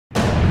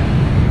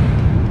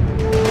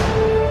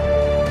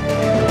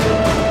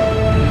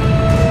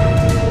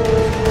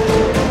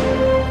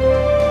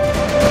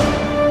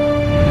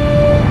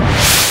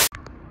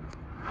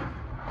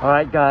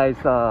Alright guys,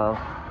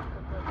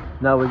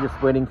 now we're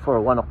just waiting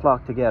for 1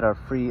 o'clock to get our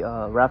free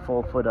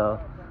raffle for the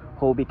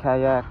Hobie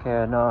kayak,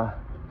 and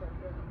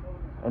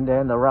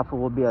then the raffle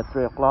will be at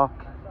 3 o'clock.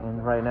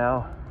 And right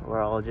now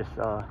we're all just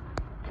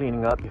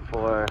cleaning up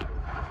before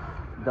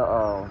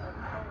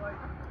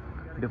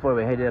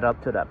we headed up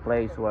to that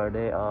place where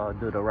they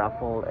do the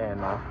raffle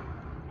and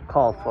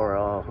call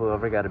for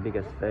whoever got the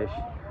biggest fish.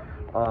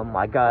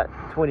 I got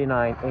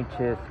 29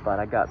 inches,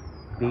 but I got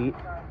beat.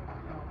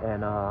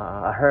 And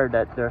I heard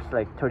that there's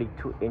like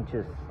 32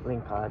 inches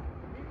lingcod,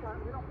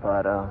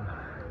 but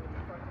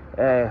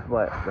the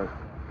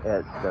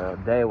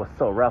day was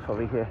so rough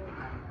over here.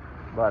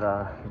 But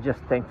just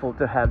thankful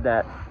to have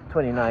that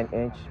 29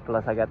 inch.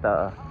 Plus I got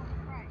the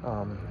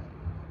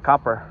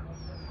copper.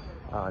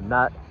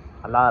 Not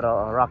a lot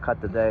of rock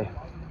cut today,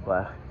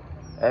 but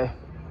hey,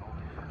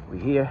 we're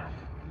here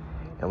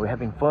and we're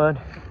having fun.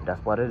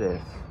 That's what it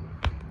is.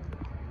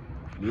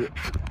 Yeah.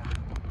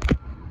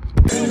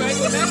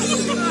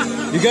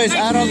 You guys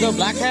out on the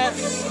black hat?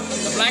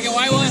 The black and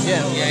white one?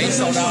 Yeah. Yeah, he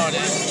sold out.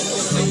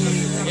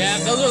 Yeah,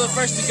 those were the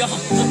first to go.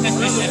 That's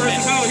the first to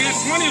go. He had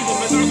 20 of them,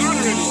 but they're gone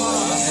already.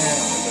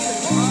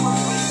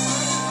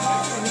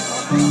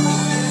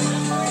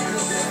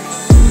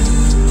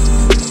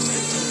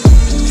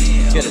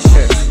 Get a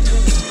shirt.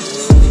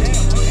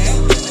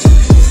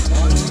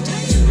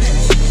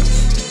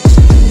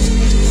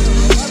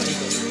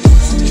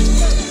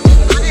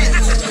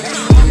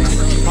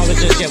 Probably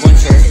just get one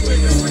shirt.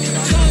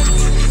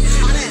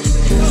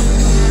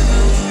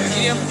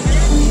 Medium?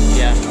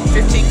 Yeah.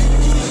 15.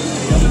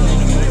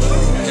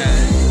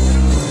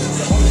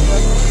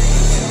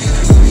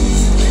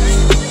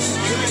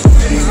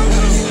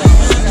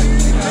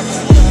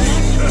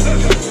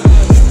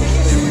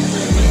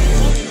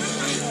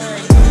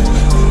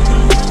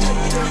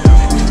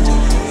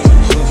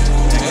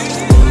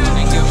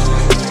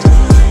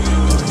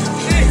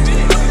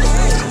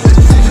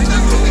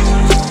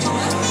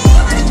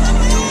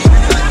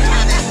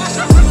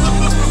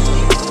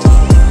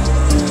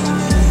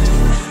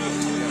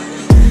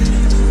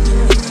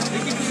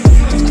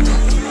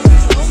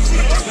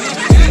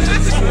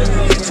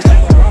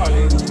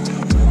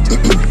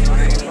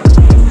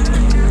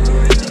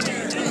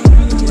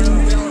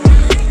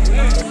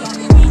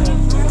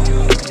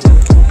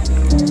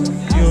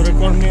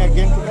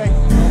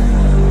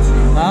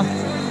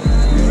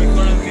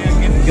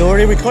 You're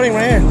already recording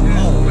right here.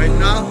 Oh, right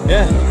now?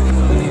 Yeah.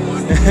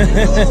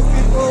 Hello,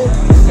 people.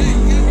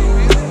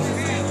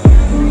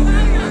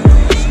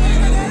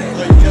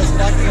 So you just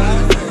walked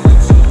around?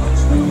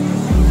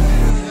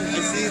 I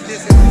see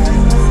this in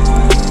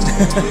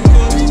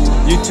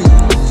YouTube.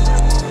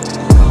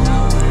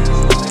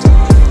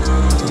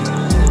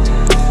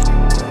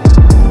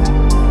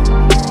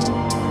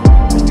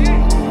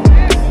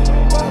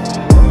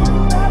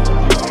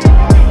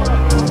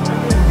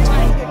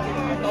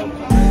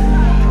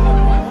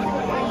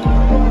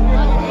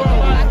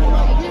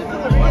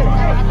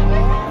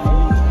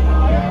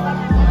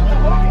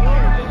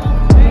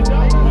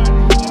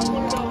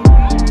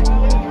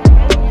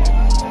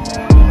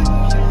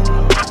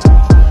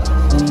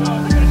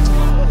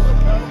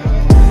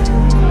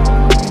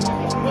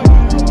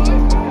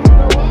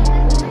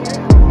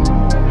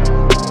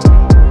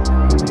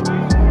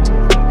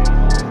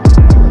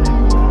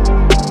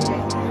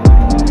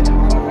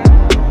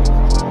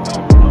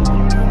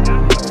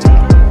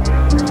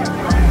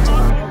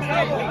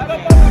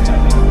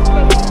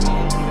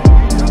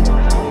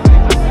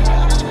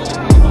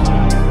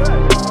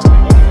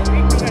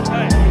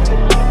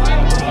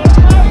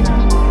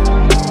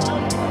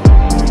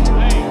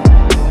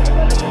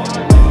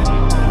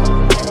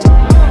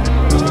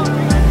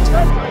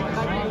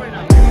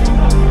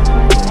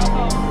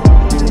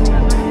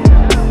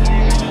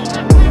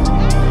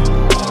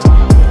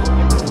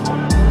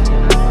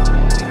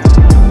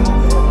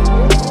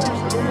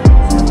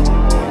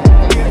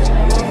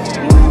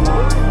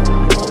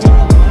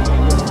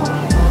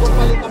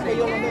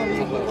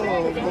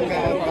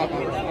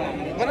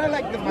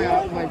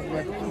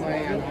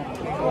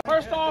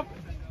 First off,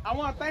 I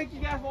want to thank you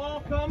guys for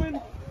all coming.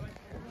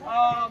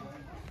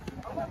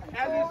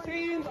 As it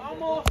seems,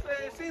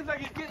 it seems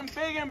like it's getting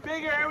bigger and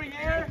bigger every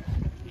year.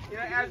 You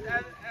know,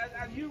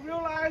 as you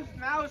realize,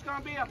 now it's going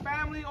to be a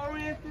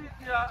family-oriented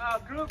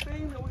group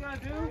thing that we're going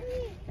to do.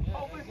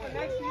 Hopefully for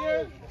next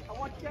year, I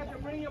want you guys to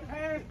bring your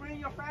parents, bring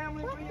your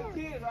family, bring your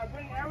kids.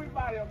 Bring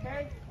everybody,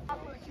 okay?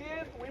 For the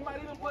kids, we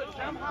might even put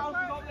jump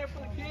houses over there for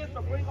the kids,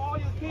 but bring all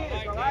your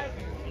kids, all right?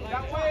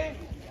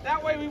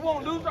 That way we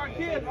won't lose our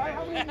kids, right?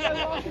 How many of you guys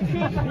lost your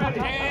kids already?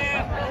 Yeah.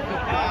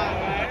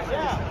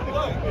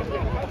 Look,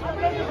 I'm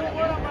ready for the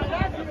word on my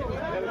dad.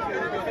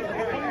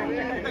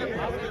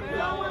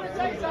 Y'all want to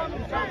say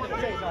something? Y'all want to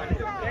say something?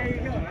 There you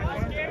go.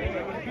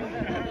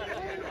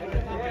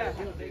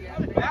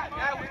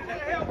 That we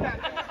can't help that.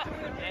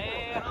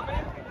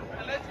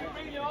 Unless you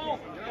bring your own,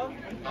 you know?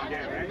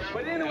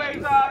 But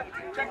anyways,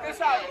 check this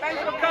out.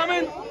 Thanks for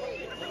coming.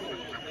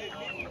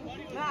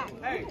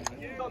 Hey,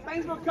 so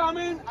thanks for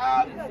coming.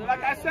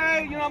 Like I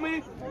say, you know what I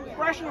mean?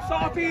 Fresh and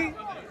salty.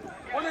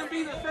 wouldn't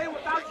be the same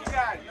without you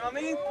guys. You know what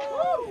I mean?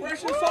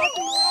 Fresh and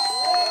salty.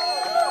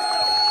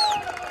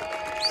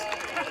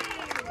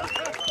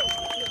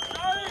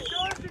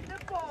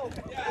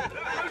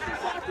 Fresh and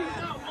salty is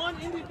not one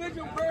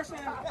individual person.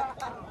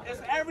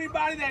 It's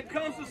everybody that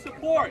comes to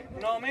support.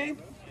 You know what I mean?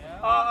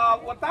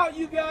 Without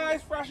you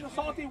guys, Fresh and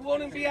Salty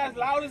wouldn't be as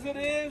loud as it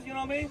is. You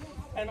know what I mean?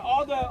 And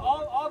all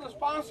the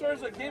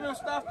sponsors are giving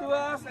stuff to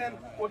us, and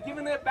we're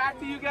giving it back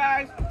to you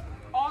guys.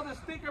 All the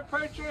sticker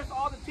purchase,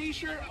 all the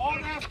t-shirt, all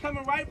that's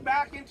coming right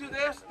back into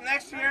this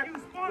next year.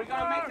 We're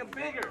gonna make it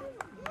bigger.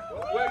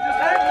 We're just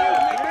gonna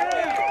make it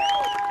bigger.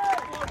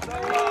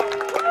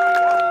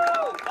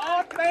 So,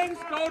 all things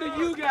go to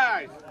you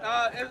guys.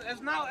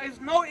 It's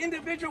no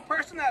individual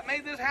person that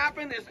made this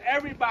happen. It's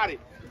everybody.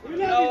 You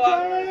know,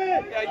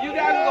 yeah, you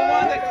guys are the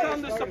ones that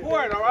come to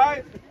support. All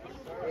right.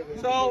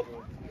 So,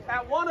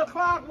 at 1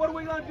 o'clock, what are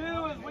we gonna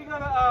do? Is we're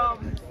gonna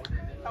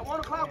at 1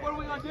 o'clock, what are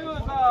we gonna do?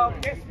 Is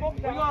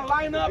we're gonna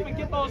line up and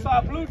get those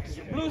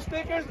blue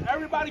stickers.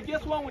 Everybody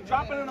gets one. We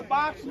drop it in a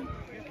box.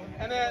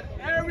 And then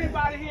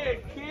everybody here,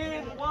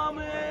 kid,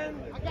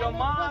 woman, your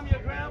mom,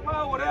 your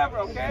grandpa, whatever,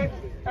 okay?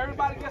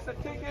 Everybody gets a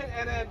ticket,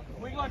 and then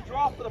we're going to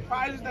draw for the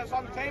prizes that's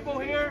on the table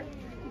here.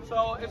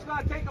 So it's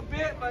going to take a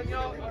bit, but, you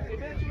know,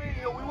 eventually,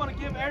 you know, we want to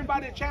give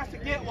everybody a chance to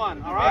get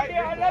one, all right?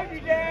 Yeah, I love you,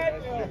 Dad.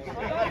 I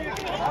love you.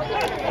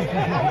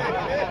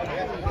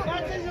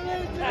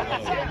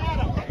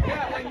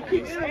 Yeah, when you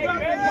keep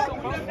interrupting, so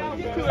we don't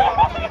get to it.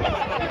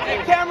 Hey,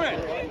 Cameron.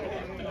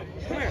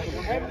 Come here.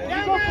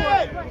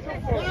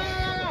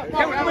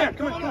 Cameron!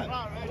 Come here.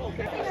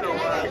 So,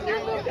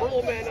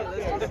 little man up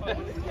there.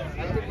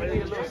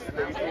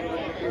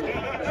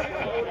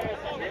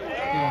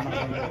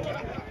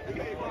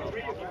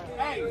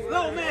 Hey,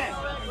 little man.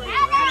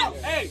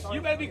 Hey, you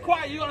better be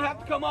quiet. You're going to have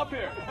to come up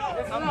here.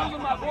 I'm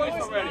losing my voice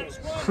already.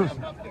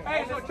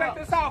 Hey, so check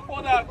this out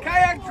for the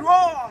kayak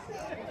draw.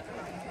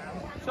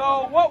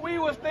 So what we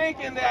was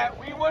thinking that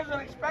we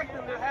wasn't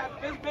expecting to have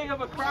this big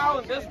of a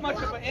crowd and this much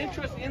of an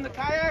interest in the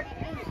kayak.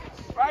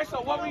 Right,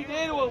 so what we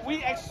did was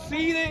we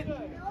exceeded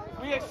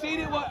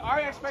what our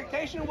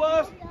expectation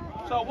was.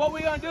 So what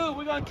we're gonna do is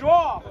we're gonna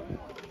draw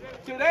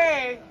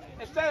today.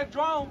 Instead of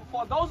drawing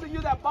for those of you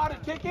that bought a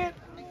ticket,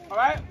 all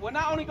right, we're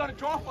not only gonna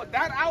draw for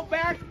that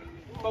Outback,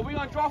 but we're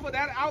gonna draw for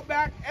that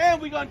Outback,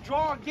 and we're gonna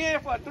draw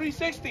again for a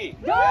 360.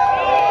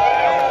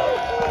 Yeah.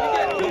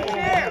 You get 2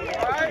 chairs,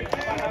 all right?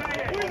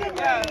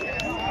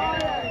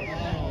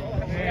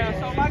 Yeah,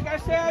 so like I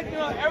said, you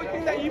know,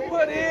 everything that you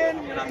put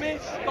in, you know what I mean,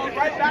 goes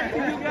right back to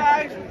you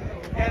guys.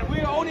 And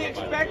we're only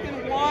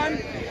expecting one.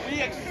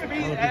 We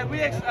exceeded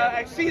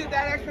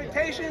that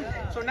expectation.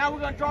 So now we're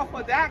going to draw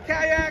for that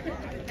kayak,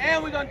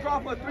 and we're going to draw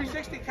for a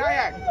 360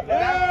 kayak.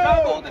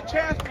 That's double the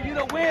chance for you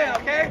to win,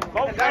 okay?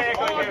 And that's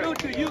all due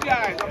to you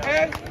guys,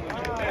 okay?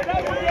 Okay,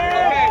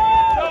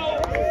 so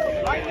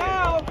right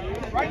now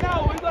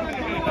we're going to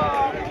do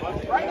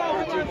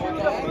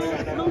the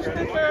blue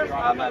stickers, the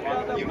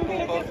blue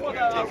tickets for the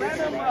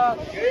random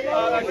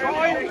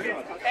drawing.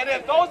 And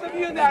if those of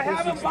you that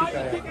haven't bought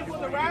the ticket for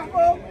the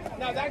raffle,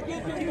 now that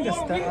gives you more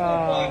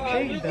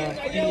reason you get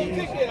a yellow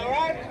ticket, all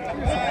right?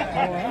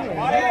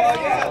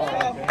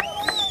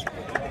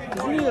 Is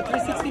it a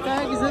 360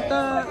 kayak? Is it the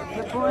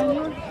drawing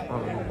one?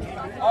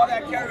 All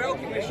that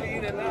karaoke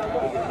machine and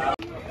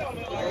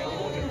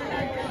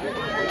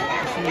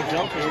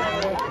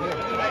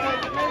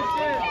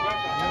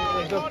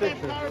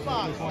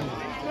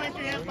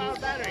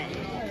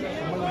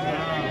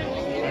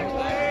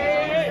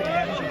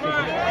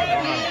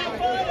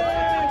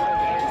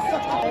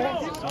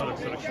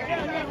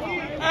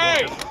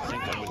Hey!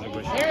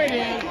 There it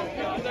is.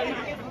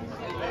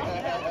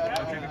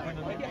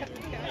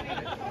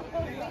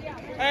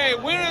 Hey,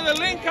 winner of the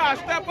link card,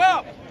 step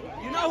up.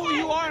 You know who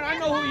you are, and I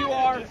know who you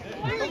are.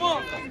 Come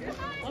on.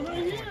 I'm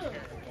right here.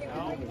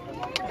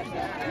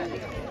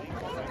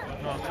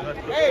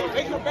 Hey,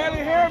 they can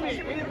barely hear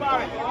me.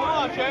 Anybody? Come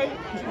on, Jay.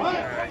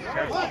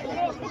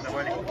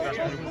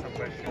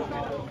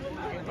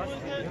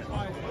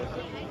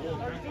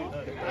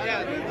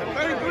 Yeah,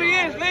 33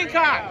 inch link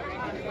card.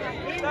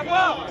 Step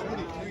up.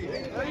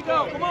 There you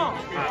go. Come on.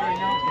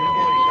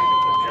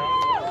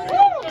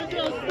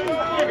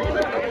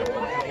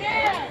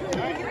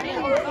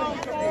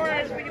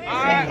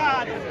 All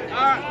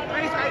right.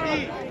 Face ID.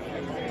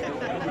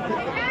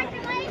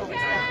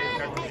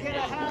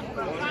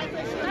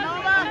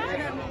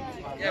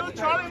 Yeah,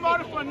 Charlie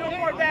motor for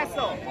Newport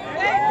Vessel.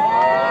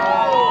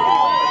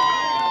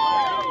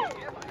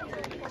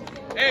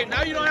 Hey,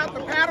 now you don't have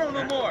to paddle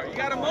no more. You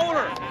got a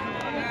motor.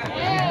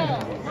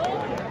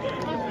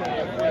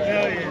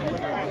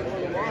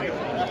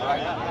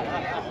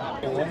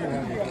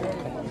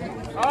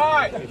 All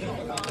right.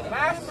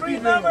 Last 3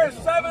 numbers,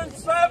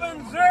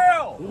 770.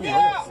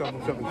 Yeah.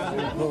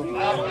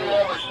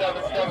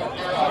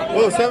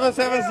 Oh,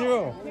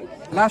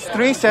 770. Last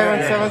 3,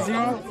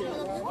 770.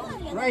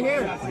 Right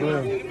here.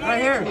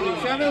 Right here.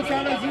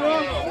 770.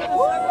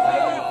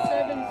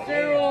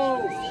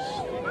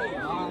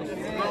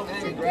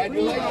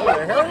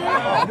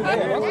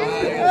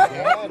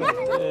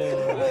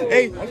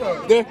 Hey,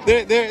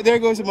 there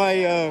goes my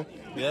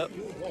Yep.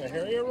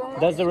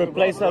 That's the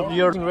replace of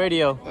your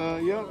radio.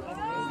 yep.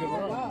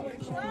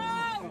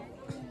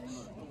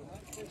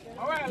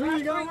 All right,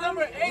 last one,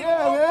 number 8.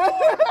 Yeah, man.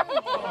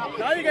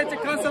 Now you get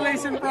your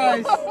consolation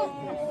prize.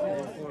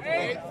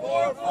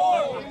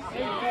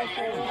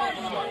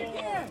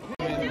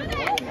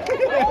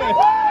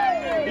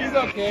 844. He's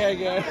okay, I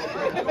guess.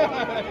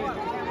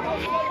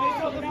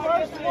 So the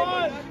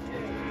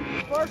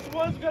first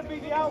one's gonna be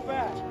the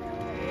Outback.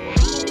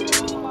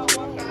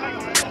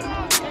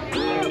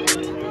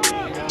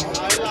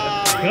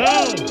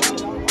 Go!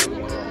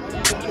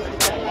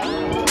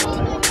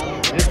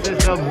 This is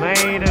the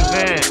main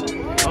event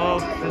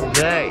of the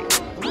day.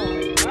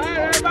 All right,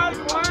 everybody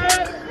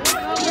quiet.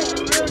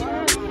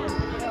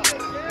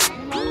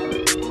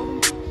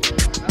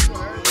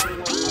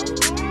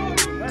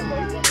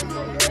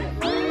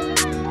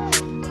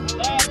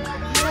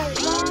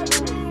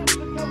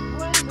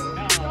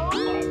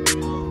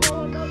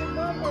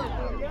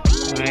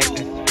 Alright, this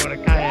is for the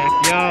kayak.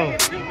 Yo!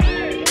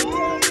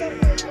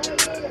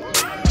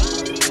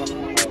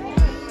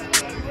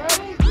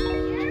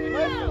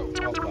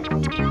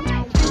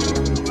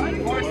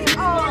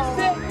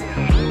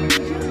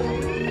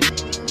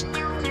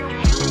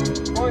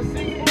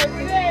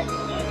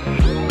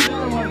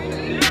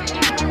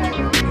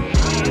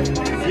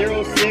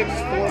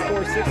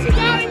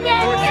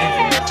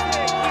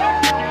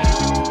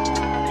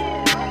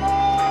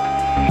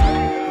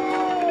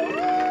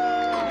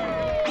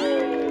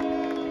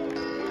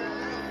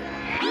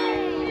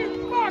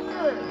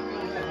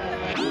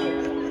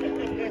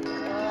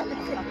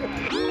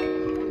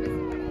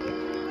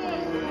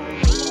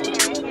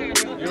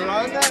 You're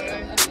on that?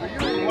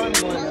 You won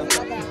one.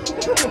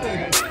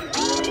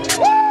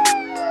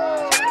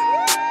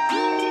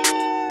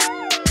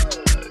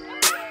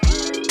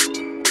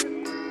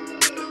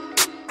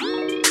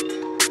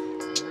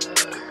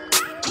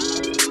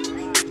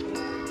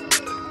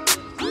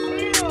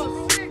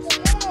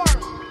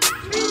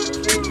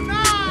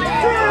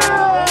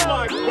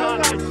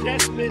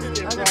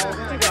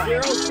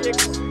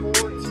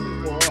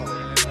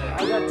 I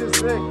got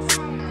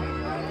 2-6.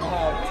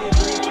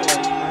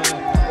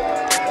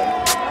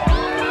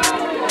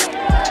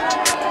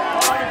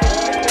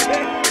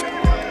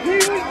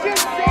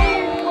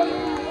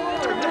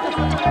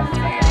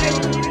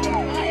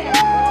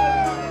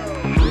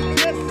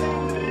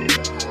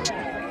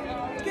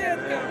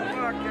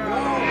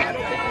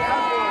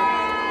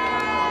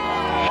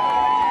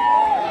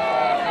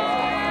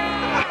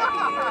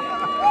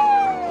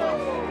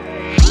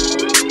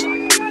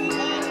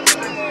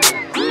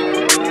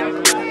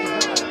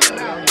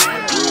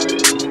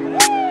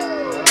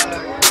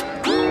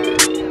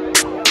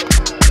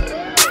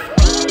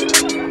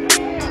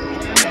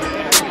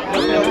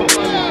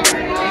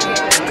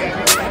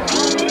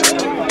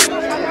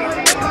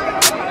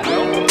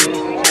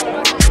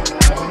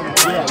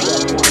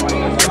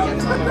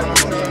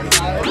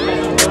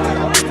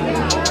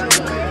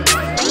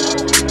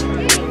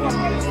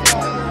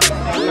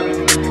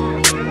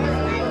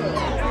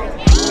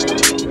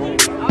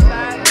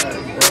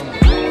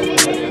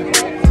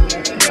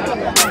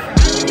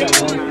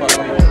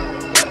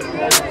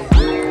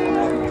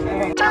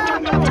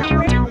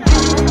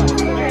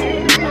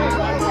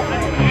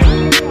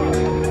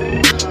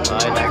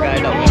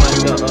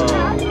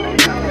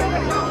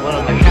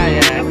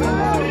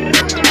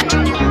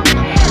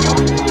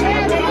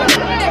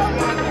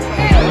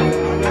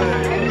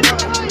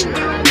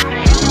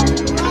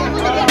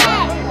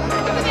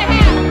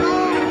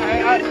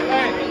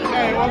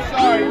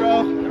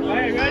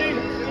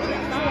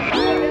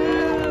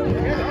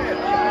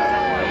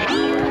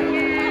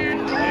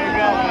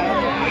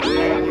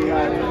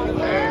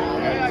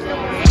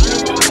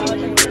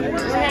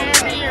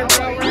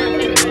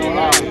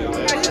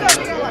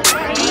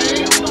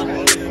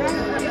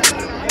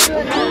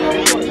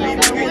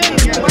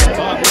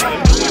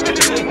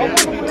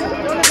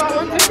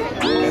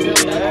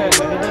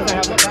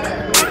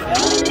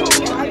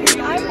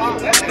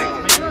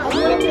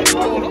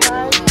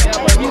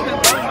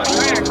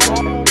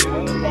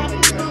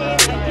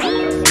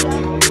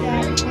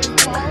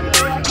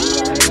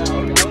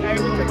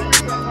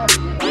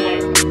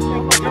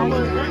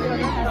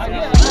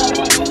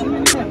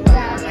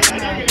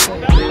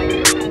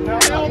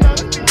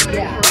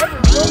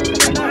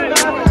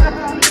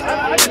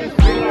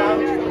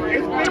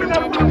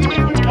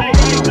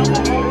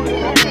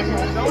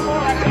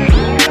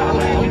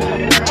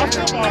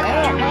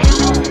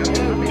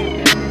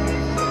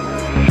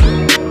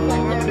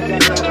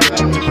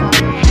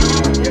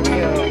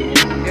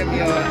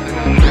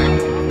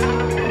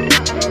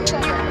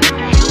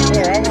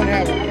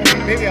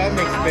 Maybe I'll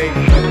make space.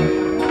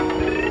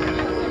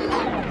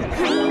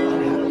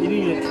 You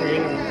need a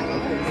trailer.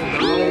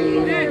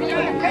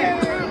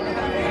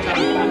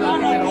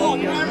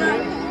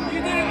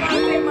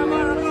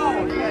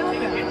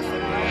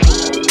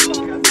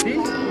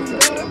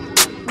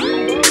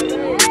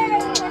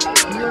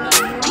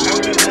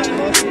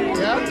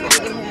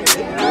 Yeah?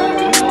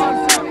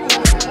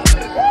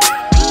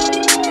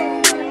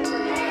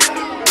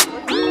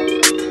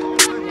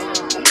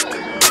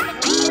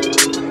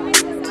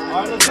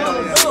 Now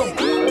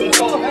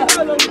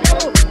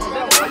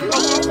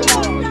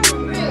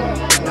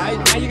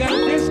you gotta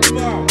fish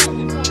tomorrow.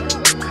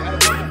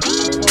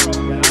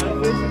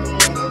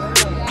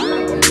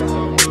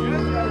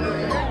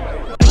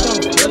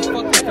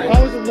 That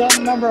was one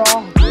number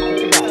off. I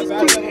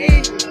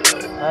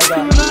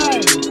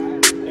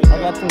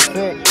got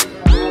 2.6.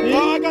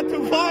 Oh, I got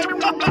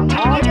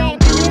 2.5.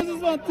 This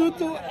is one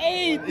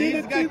 228.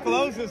 This guy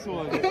closest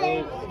one. But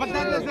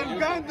that doesn't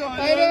count though.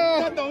 I know.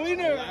 Not the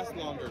winner. That's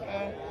longer.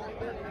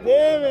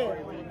 Damn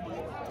it.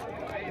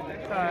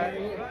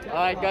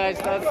 Alright guys,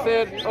 that's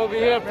it over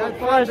here from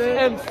Fresh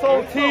and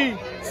Salty.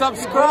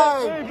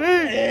 Subscribe.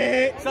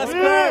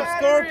 Subscribe.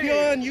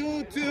 Scorpion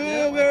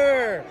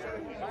YouTuber.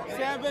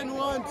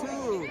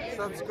 712.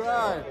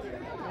 Subscribe.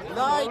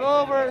 Like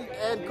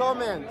and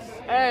comments.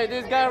 Hey,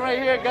 this guy right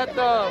here got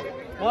the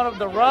one of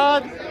the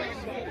rods.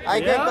 I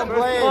can't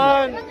complain.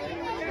 One.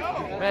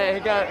 Man,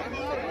 he got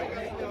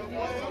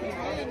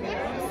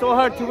so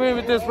hard to win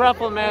with this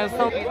raffle, man.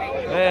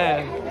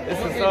 Man, this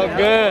is so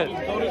good.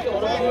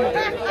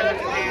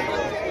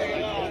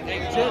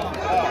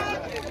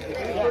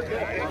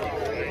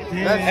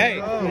 Hey,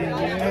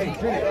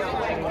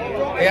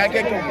 I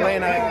can't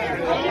complain.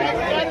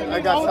 I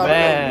got something.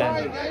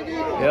 Man,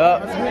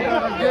 yep.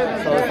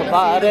 So that's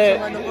about it.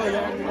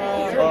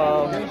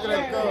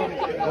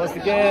 Once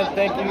again,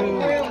 thank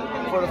you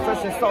for the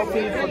Fresh and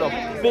Salty for the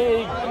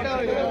big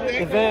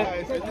event,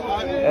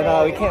 and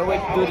we can't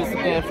wait to do this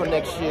again for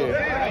next year.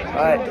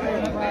 All right,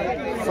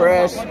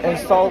 Fresh and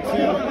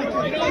Salty.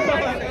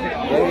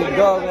 There you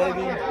go,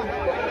 baby.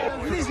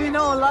 At least we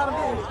know a lot of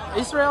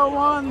it. Israel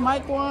won,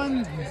 Mike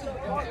won.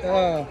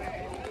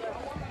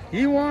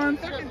 He won.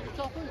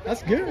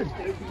 That's good.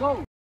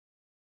 Go.